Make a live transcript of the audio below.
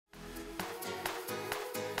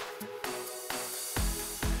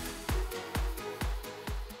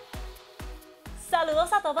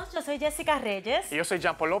Saludos a todos, yo soy Jessica Reyes. Y yo soy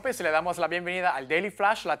Jean Paul López y le damos la bienvenida al Daily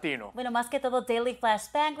Flash Latino. Bueno, más que todo Daily Flash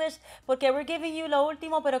Spanglish, porque we're giving you lo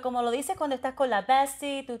último, pero como lo dices cuando estás con la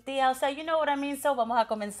bestie, tu tía, o sea, you know what I mean, so vamos a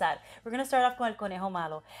comenzar. We're going to start off con el conejo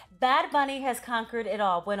malo. Bad Bunny has conquered it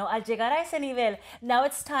all. Bueno, al llegar a ese nivel, now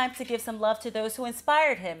it's time to give some love to those who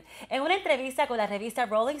inspired him. En una entrevista con la revista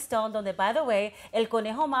Rolling Stone, donde, by the way, el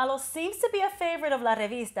conejo malo seems to be a favorite of la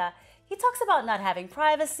revista, he talks about not having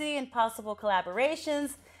privacy and possible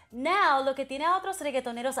collaborations. Now, lo que tiene a otros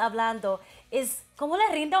reggaetoneros hablando es cómo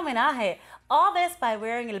le rinde homenaje. All this by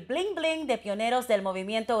wearing el bling bling de pioneros del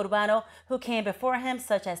movimiento urbano who came before him,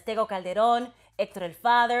 such as Tego Calderón, Héctor el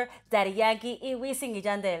Father, Daddy Yankee, y Wisin y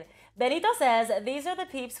Yandel. Benito says these are the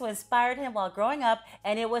peeps who inspired him while growing up,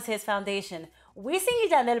 and it was his foundation. Wisin y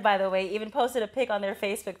Yandel, by the way, even posted a pic on their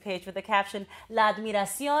Facebook page with the caption, La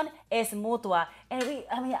admiración es mutua. And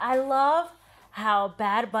I love how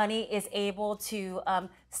Bad Bunny is able to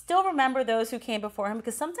still remember those who came before him,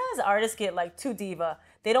 because sometimes artists get like too diva.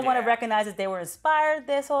 They don't want to recognize that they were inspired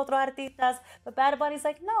de esos otros artistas, but Bad Bunny's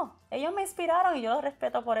like, no, ellos me inspiraron y yo los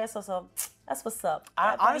respeto por eso, so that's what's up.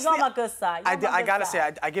 Honestly, you're on my good side. I gotta say,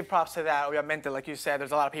 I give props to that. Obviamente, like you said,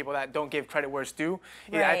 there's a lot of people that don't give credit where it's due.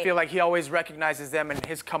 Yeah, I feel like he always recognizes them, and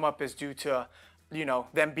his come up is due to, you know,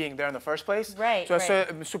 them being there in the first place. Right. So eso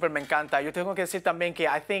super me encanta. Yo tengo que decir también que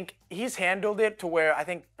I think he's handled it to where I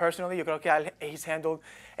think personally, yo creo que he's handled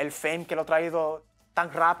el fame que lo ha traído tan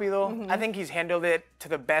rápido. I think he's handled it to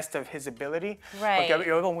the best of his ability. Right. Porque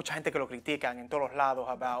yo veo mucha gente que lo critican en todos los lados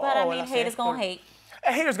about. But I mean, haters gonna hate.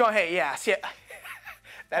 Haters gonna hate, yeah.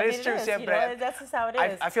 That is true, siempre. You know, that's just how it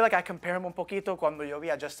is. I feel like I compare him un poquito cuando yo vi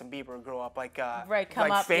a Justin Bieber grow up, like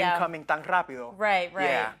fame coming tan rápido. Right.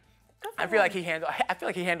 Yeah. I feel like he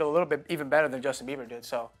handled a little bit even better than Justin Bieber did.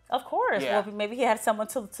 So. Of course. Yeah. Well, maybe he had someone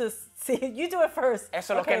to see. You do it first.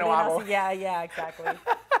 Eso es lo que no hago. Yeah, exactly.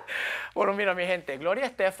 Bueno, mira, mi gente, Gloria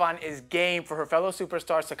Estefan is game for her fellow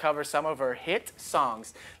superstars to cover some of her hit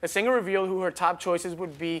songs. The singer revealed who her top choices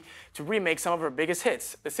would be to remake some of her biggest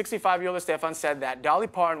hits. The 65-year-old Estefan said that Dolly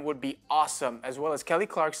Parton would be awesome, as well as Kelly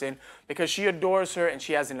Clarkson, because she adores her and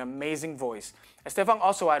she has an amazing voice. Estefan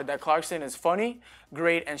also added that Clarkson is funny,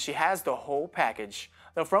 great, and she has the whole package.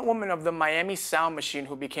 The frontwoman of the Miami Sound Machine,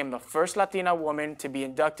 who became the first Latina woman to be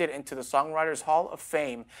inducted into the Songwriters Hall of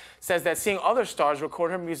Fame, says that seeing other stars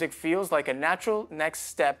record her music feels like a natural next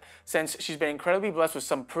step, since she's been incredibly blessed with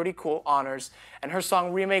some pretty cool honors, and her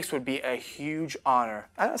song remakes would be a huge honor.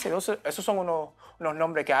 I gotta say, esos son unos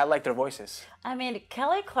nombres que I like their voices. I mean,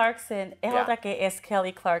 Kelly Clarkson es otra que es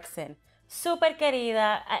Kelly Clarkson. Super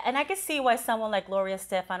querida, and I can see why someone like Gloria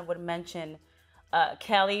Estefan would mention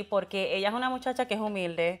Kelly, porque ella es una muchacha que es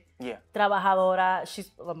humilde, trabajadora,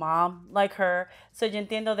 she's a mom like her, so yo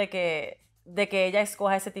entiendo de que ella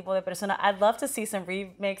escoja ese tipo de persona. I'd love to see some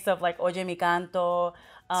remakes of like Oye Mi Canto,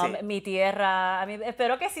 Mi Tierra. I mean,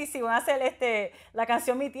 espero que sí, si van a hacer la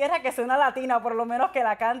canción Mi Tierra, que sea una latina, por lo menos que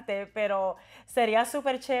la cante, pero sería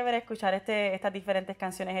súper chévere escuchar estas diferentes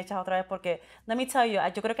canciones hechas otra vez, porque, let me tell you,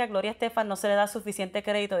 yo creo que a Gloria Estefan no se le da suficiente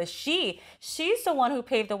crédito. She's the one who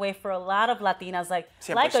paved the way for a lot of Latinas, like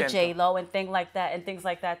a J-Lo and things like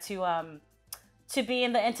that, to be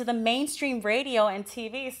into the mainstream radio and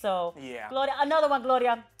TV. So, Gloria, another one,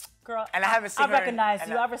 Gloria. Girl, and I haven't seen I recognize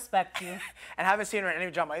you. I respect you. And I haven't seen her in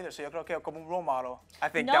any drama either, so yo creo que como un role model, I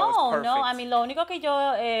think that was perfect. No, I mean, lo único que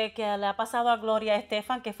que le ha pasado a Gloria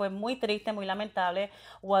Estefan, que fue muy triste, muy lamentable,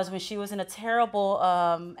 was when she was in a terrible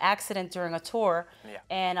accident during a tour.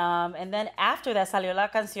 And then after that salió la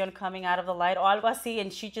canción Coming Out of the Light o algo así,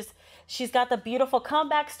 and she's got the beautiful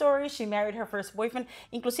comeback story. She married her first boyfriend.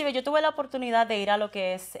 Inclusive yo tuve la oportunidad de ir a lo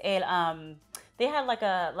que es they had like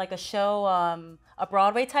a show, a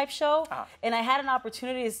Broadway type show, and I had an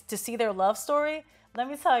opportunity to see their love story. Let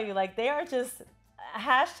me tell you, like, they are just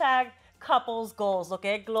 #couples goals.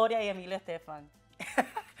 Okay, Gloria y Emilio Estefan.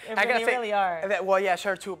 They really are. Well, yeah,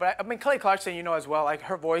 sure too. But I mean, Kelly Clarkson, you know as well, like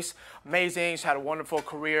her voice, amazing. She's had a wonderful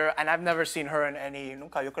career, and I've never seen her in any,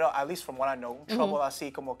 nunca, yo creo, at least from what I know, trouble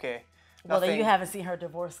así como que. Well, then you haven't seen her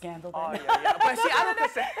divorce scandal. Then. Oh, yeah. But see, I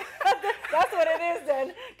don't say. That's what it is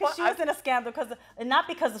then. Because she was in a scandal, and not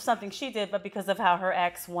because of something she did, but because of how her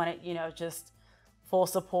ex wanted, you know, just full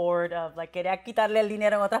support of, like, quería quitarle el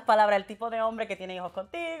dinero, en otras palabras, el tipo de hombre que tiene hijos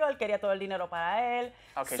contigo, él quería todo el dinero para él.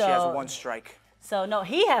 Okay, so, she has one strike. So, no,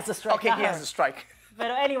 he has a strike. Okay, he has a strike.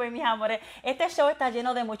 Pero anyway, mis amores, este show está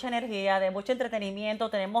lleno de mucha energía, de mucho entretenimiento,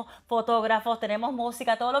 tenemos fotógrafos, tenemos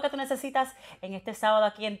música, todo lo que tú necesitas en este sábado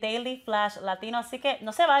aquí en Daily Flash Latino, así que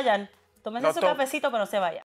no se vayan, tómense su cafecito, pero no se vayan.